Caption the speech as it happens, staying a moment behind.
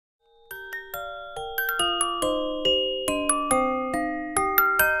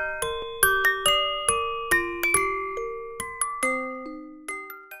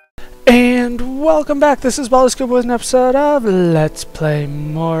welcome back. This is Balliscoop with an episode of Let's Play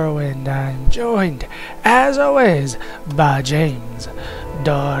Morrowind. I'm joined, as always, by James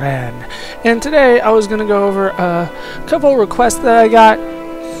Doran. And today I was going to go over a couple requests that I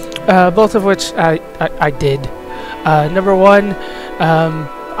got, both of which I did. Number one,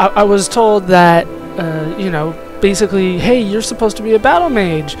 I was told that, basically, hey, you're supposed to be a battle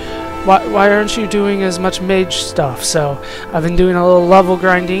mage. Why aren't you doing as much mage stuff? So I've been doing a little level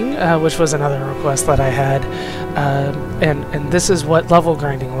grinding, which was another request that I had. And this is what level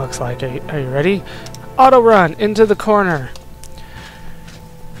grinding looks like. Are you ready? Auto run into the corner.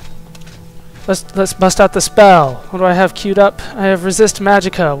 Let's bust out the spell. What do I have queued up? I have resist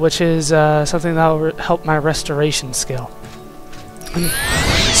magicka, which is something that will help my restoration skill.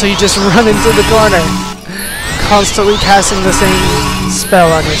 So you just run into the corner, constantly casting the same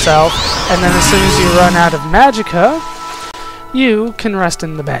spell on yourself, and then as soon as you run out of magicka, you can rest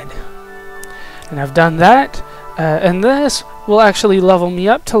in the bed. And I've done that, and this will actually level me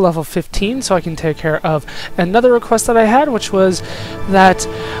up to level 15, so I can take care of another request that I had, which was that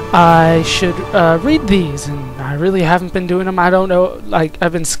I should read these, and I really haven't been doing them. I don't know, like,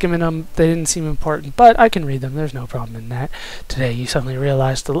 I've been skimming them. They didn't seem important, but I can read them. There's no problem in that. Today you suddenly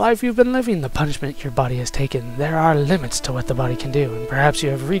realize the life you've been living, the punishment your body has taken. There are limits to what the body can do, and perhaps you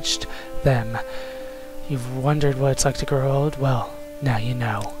have reached them. You've wondered what it's like to grow old? Well, now you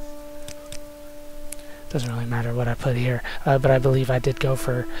know. Doesn't really matter what I put here, but I believe I did go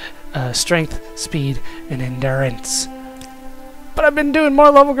for strength, speed, and endurance. But I've been doing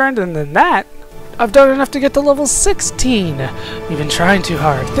more level grinding than that. I've done enough to get to level 16. You've been trying too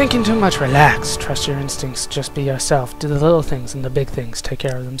hard, thinking too much. Relax, trust your instincts, just be yourself. Do the little things and the big things take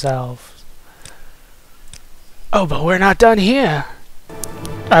care of themselves. Oh, but we're not done here.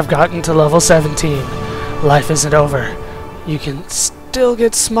 I've gotten to level 17. Life isn't over. You can still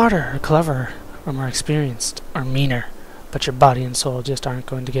get smarter or cleverer, or more experienced, or meaner, but your body and soul just aren't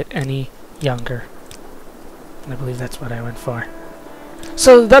going to get any younger. And I believe that's what I went for.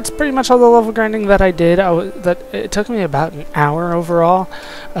 So that's pretty much all the level grinding that I did. It took me about an hour overall.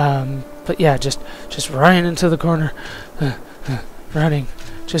 But yeah, just running into the corner, running,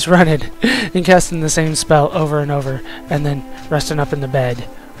 just running, and casting the same spell over and over, and then resting up in the bed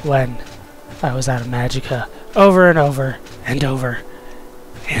when I was out of magicka, over and over, and over,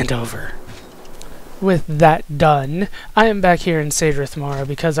 and over. With that done, I am back here in Sadrith, Mora,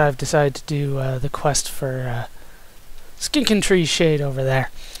 because I've decided to do the quest for Skinkin' Tree Shade over there.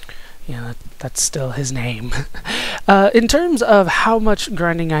 Yeah, that's still his name. In terms of how much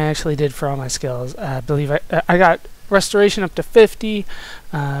grinding I actually did for all my skills, I believe I got restoration up to 50,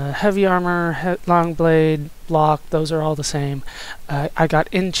 heavy armor, long blade, block, those are all the same. I got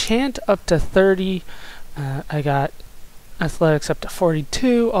enchant up to 30, I got athletics up to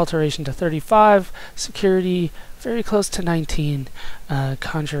 42, alteration to 35, security very close to 19,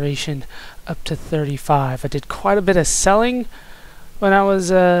 conjuration up to 35. I did quite a bit of selling when I was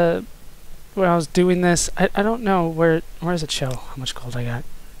doing this. I don't know where does it show how much gold I got.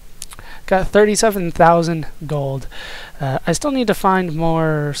 Got 37,000 gold. I still need to find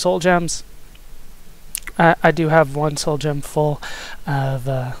more soul gems. I do have one soul gem full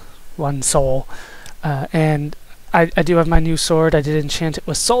of one soul, and I do have my new sword. I did enchant it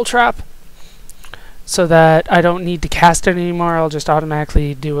with Soul Trap, so that I don't need to cast it anymore. I'll just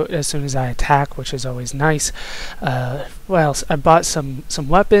automatically do it as soon as I attack, which is always nice. What else? I bought some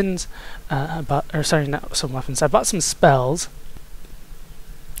weapons. Sorry, not some weapons. I bought some spells.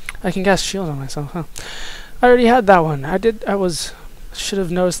 I can cast shield on myself, huh? I already had that one. Should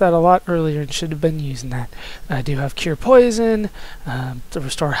have noticed that a lot earlier and should have been using that. I do have Cure Poison, the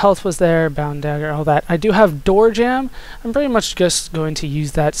Restore Health was there, Bound Dagger, all that. I do have Door Jam. I'm pretty much just going to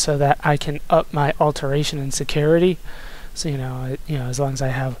use that so that I can up my alteration and security. So, as long as I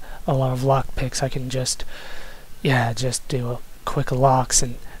have a lot of lock picks, I can just do a quick locks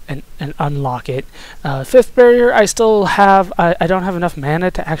and unlock it. Fifth barrier, I still have, I don't have enough mana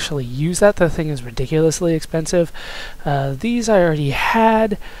to actually use that. The thing is ridiculously expensive. These I already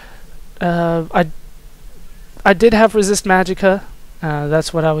had. I did have resist magicka.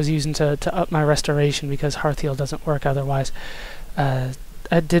 That's what I was using to up my restoration because hearth heal doesn't work otherwise. I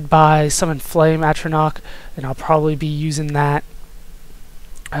did buy summon flame atronach, and I'll probably be using that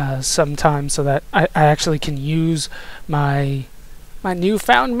sometime so that I actually can use my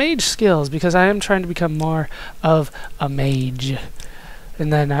newfound mage skills, because I am trying to become more of a mage.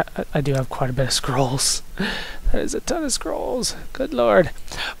 And then I do have quite a bit of scrolls. That is a ton of scrolls. Good lord.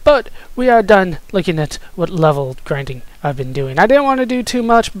 But we are done looking at what level grinding I've been doing. I didn't want to do too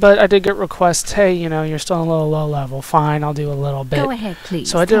much, but I did get requests. Hey, you know, you're still a little low level. Fine, I'll do a little bit. Go ahead,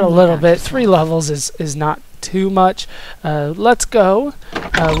 please. So I did a little bit. 3 levels is not too much. Let's go.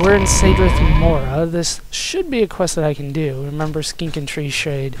 We're in Sadrith, Mora. This should be a quest that I can do. Remember Skink and Tree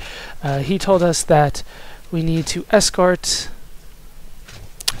Shade. He told us that we need to escort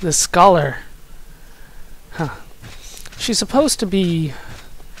the scholar. Huh. She's supposed to be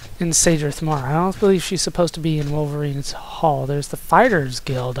in Sadrith, Mora. I don't believe she's supposed to be in Wolverine's Hall. There's the Fighters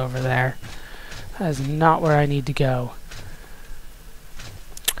Guild over there. That is not where I need to go.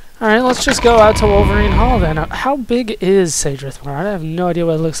 Alright, let's just go out to Wolverine Hall then. How big is Sadrith, Mora? I have no idea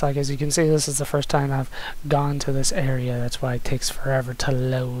what it looks like. As you can see, this is the first time I've gone to this area. That's why it takes forever to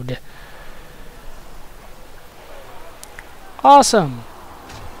load. Awesome!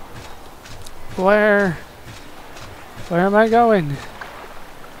 Where am I going?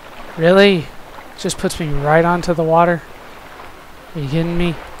 Really? Just puts me right onto the water? Are you kidding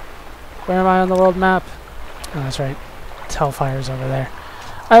me? Where am I on the world map? Oh, that's right. Hellfire's over there.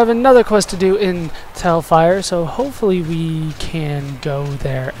 I have another quest to do in Hellfire, so hopefully we can go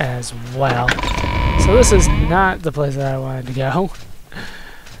there as well. So this is not the place that I wanted to go.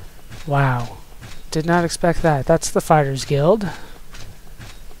 Wow. Did not expect that. That's the Fighters Guild.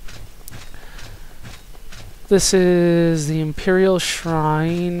 This is the Imperial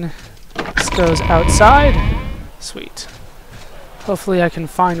Shrine. This goes outside. Sweet. Hopefully I can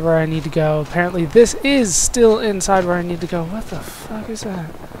find where I need to go. Apparently this is still inside where I need to go. What the fuck is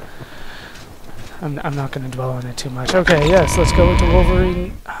that? I'm not going to dwell on it too much. Okay, yes, let's go into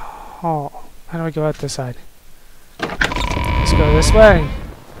Wolverine Hall. How do I go out this side? Let's go this way.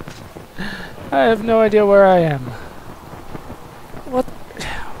 I have no idea where I am. What?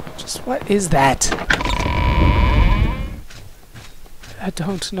 Just what is that? I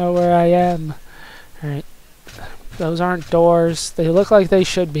don't know where I am. Alright. Those aren't doors. They look like they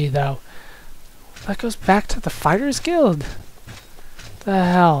should be, though. That goes back to the Fighters Guild. The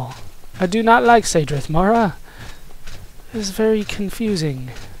hell? I do not like Sadrith, Mora. It is very confusing.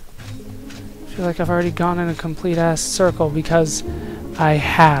 I feel like I've already gone in a complete-ass circle because I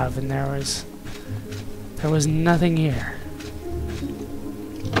have, and there was nothing here.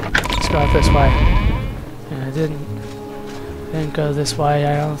 Let's go out this way. Yeah, I didn't go this way,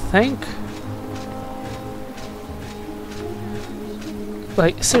 I don't think.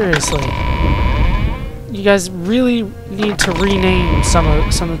 Like, seriously. You guys really need to rename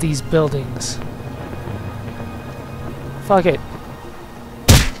some of these buildings. Fuck it.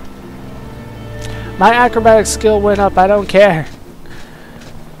 My acrobatic skill went up, I don't care.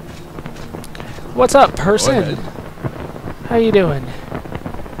 What's up, person? How you doing?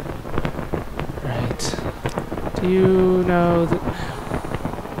 Right. Do you know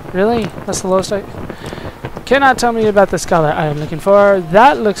that... Really? That's the lowest I... Cannot tell me about the scholar I am looking for.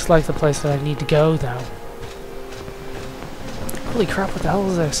 That looks like the place that I need to go, though. Holy crap, what the hell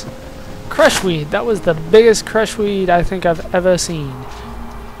is this? Crushweed. That was the biggest crushweed I think I've ever seen.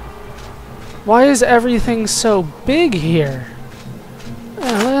 Why is everything so big here? Oh,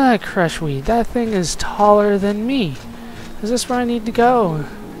 look at that crushweed. That thing is taller than me. Is this where I need to go?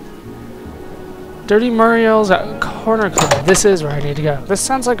 Dirty Muriel's Corner Club. This is where I need to go. This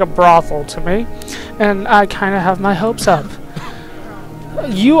sounds like a brothel to me, and I kind of have my hopes up.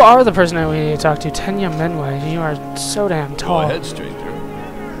 You are the person I need to talk to, Tenyeminwe. You are so damn tall. Go ahead, stranger.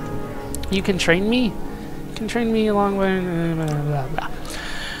 You can train me? You can train me along with... blah, blah.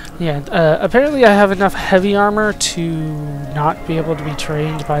 Yeah, apparently I have enough heavy armor to not be able to be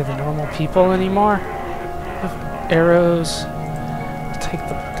trained by the normal people anymore. Arrows. I'll take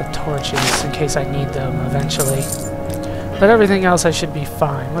the torches in case I need them eventually. But everything else I should be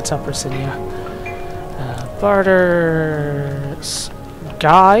fine. What's up, Ursinia? Barter...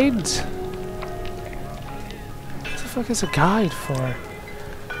 Guides? What the fuck is a guide for?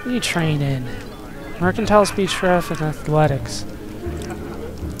 What do you train in? Mercantile, speech, ref, and athletics.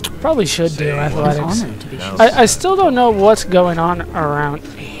 Probably should do athletics. I still don't know what's going on around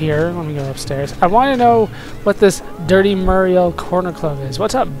here. Let me go upstairs. I want to know what this Dirty Muriel Corner Club is.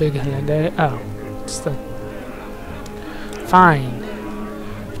 What's up, Big Hyundai? Oh, it's the... Fine.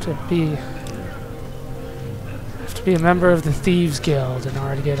 Have to be a member of the Thieves Guild in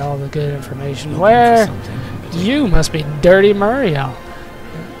order to get all the good information. Where? You must be Dirty Muriel.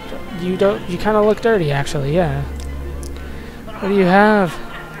 You kind of look dirty, actually, yeah. What do you have?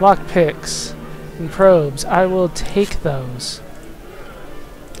 Lockpicks and probes. I will take those.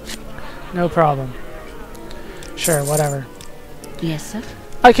 No problem. Sure, whatever. Yes, sir.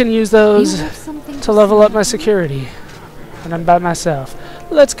 I can use You those have something to level say? up my security. And I'm by myself.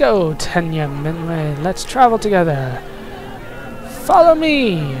 Let's go, Tenyeminwe. Let's travel together. Follow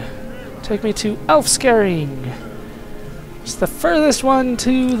me. Take me to Elf-Skerring. It's the furthest one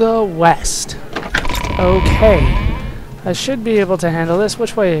to the west. Okay. I should be able to handle this.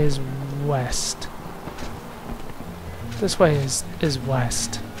 Which way is west? This way is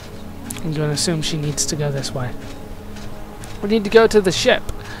west. I'm going to assume she needs to go this way. We need to go to the ship.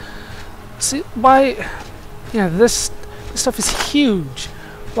 See, why... Yeah, this stuff is huge.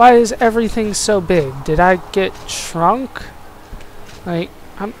 Why is everything so big? Did I get shrunk? Like,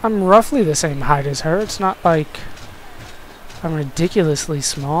 I'm roughly the same height as her. It's not like I'm ridiculously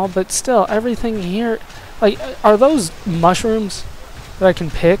small, but still, everything here... Like, are those mushrooms that I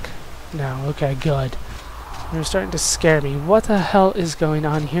can pick? No, okay, good. They're starting to scare me. What the hell is going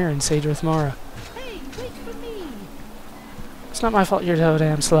on here in Sadrith, Mora? Hey, wait for me. It's not my fault you're so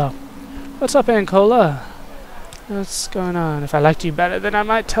damn slow. What's up, Ancola? What's going on? If I liked you better, then I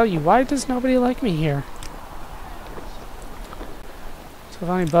might tell you. Why does nobody like me here?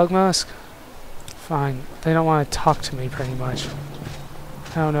 Sylvani Bugmusk? Fine. They don't want to talk to me, pretty much.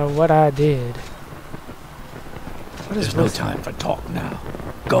 I don't know what I did. What is There's no time for talk now.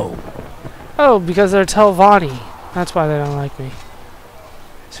 Go. Oh, because they're Telvanni. That's why they don't like me.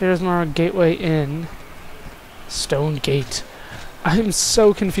 So here's Mora Gateway Inn. Stone Gate. I'm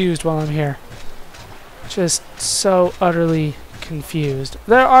so confused while I'm here. Just so utterly confused.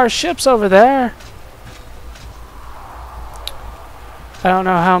 There are ships over there! I don't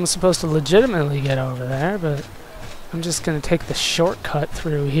know how I'm supposed to legitimately get over there, but I'm just gonna take the shortcut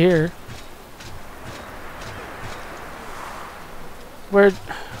through here.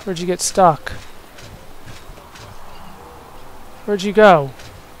 Where'd you get stuck? Where'd you go?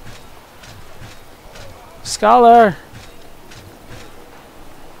 Scholar!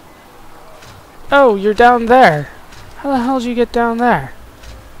 Oh, you're down there. How the hell did you get down there?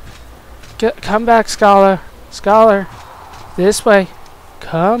 Come back, Scholar. Scholar. This way.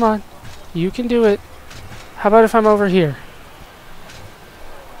 Come on. You can do it. How about if I'm over here?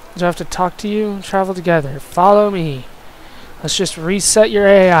 Do I have to talk to you? Travel together. Follow me. Let's just reset your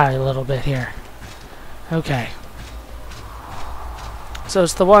AI a little bit here. Okay. So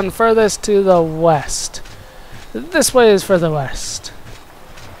it's the one furthest to the west. This way is for the west.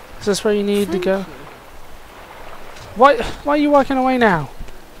 Is this where you need to go? Why are you walking away now?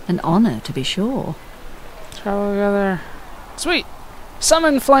 An honor, to be sure. Travel together. Sweet!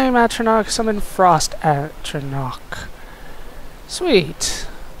 Summon Flame Atronach, summon Frost Atronach. Sweet.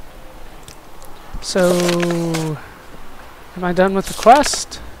 So... Am I done with the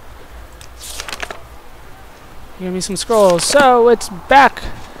quest? Give me some scrolls. So, it's back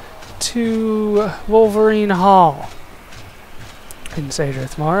to Wolverine Hall in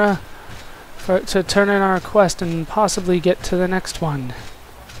Sadrith, Mora, to turn in our quest and possibly get to the next one.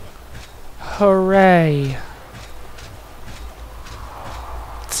 Hooray.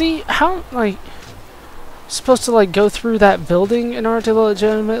 See, how, like, supposed to, like, go through that building in order to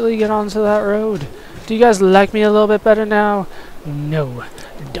legitimately get onto that road? Do you guys like me a little bit better now? No,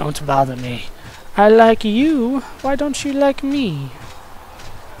 don't bother me. I like you. Why don't you like me?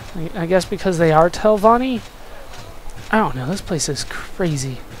 I guess because they are Telvanni? I don't know, this place is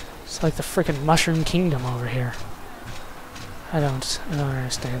crazy. It's like the frickin' Mushroom Kingdom over here. I don't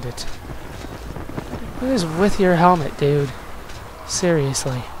understand it. What is with your helmet, dude?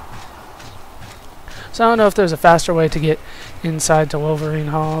 Seriously. So I don't know if there's a faster way to get inside to Wolverine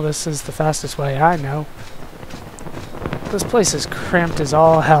Hall. This is the fastest way I know. This place is cramped as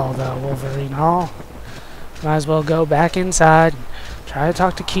all hell, though, Wolverine Hall. Might as well go back inside and try to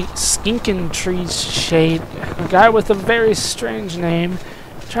talk to Skinkin Tree Shade, a guy with a very strange name.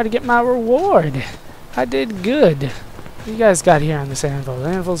 Try to get my reward. I did good. What you guys got here on this anvil? The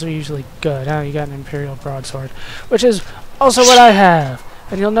anvils are usually good. Oh, you got an Imperial Broadsword, which is also what I have.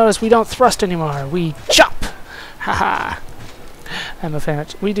 And you'll notice we don't thrust anymore. We chop. Haha. I'm a fan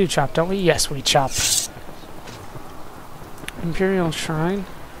of... We do chop, don't we? Yes, we chop. Imperial Shrine?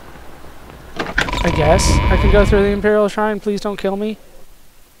 I guess. I can go through the Imperial Shrine. Please don't kill me.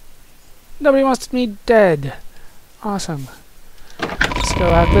 Nobody wants me dead. Awesome. Let's go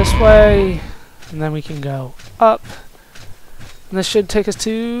out this way. And then we can go up. And this should take us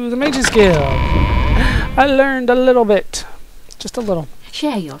to the Mage's Guild. I learned a little bit. Just a little.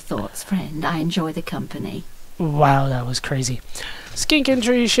 Share your thoughts, friend. I enjoy the company. Wow, that was crazy. Skinkin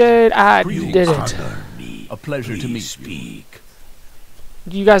Tree Shade, I did it. A pleasure to meet you.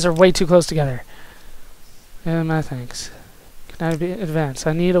 You guys are way too close together. Yeah, my thanks. Can I advance?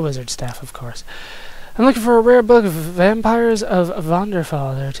 I need a wizard staff, of course. I'm looking for a rare book of Vampires of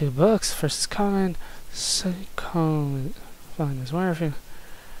Vonderfall. There are 2 books. First is common, second common. Find this where if you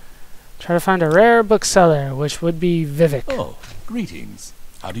try to find a rare bookseller, which would be Vivek. Oh, greetings.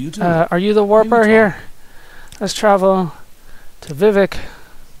 How do you do? Are you the warper here? Let's travel to Vivek,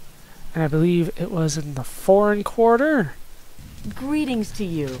 and I believe it was in the foreign quarter. Greetings to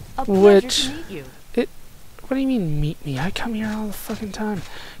you. A Which- pleasure to meet you. What do you mean meet me? I come here all the fucking time.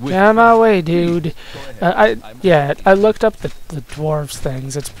 With Get out of my way, dude. Go ahead. I looked up the dwarves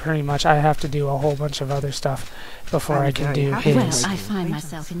things. It's pretty much I have to do a whole bunch of other stuff before I can do Well, his. I find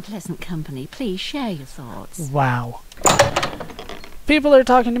myself in pleasant company. Please share your thoughts. Wow. People are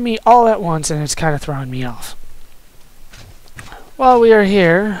talking to me all at once, and it's kind of throwing me off. While we are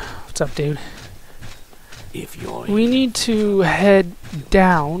here, what's up, dude? If you're We need to head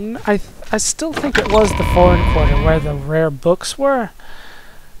down. I still think it was the foreign quarter where the rare books were.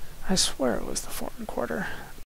 I swear it was the foreign quarter.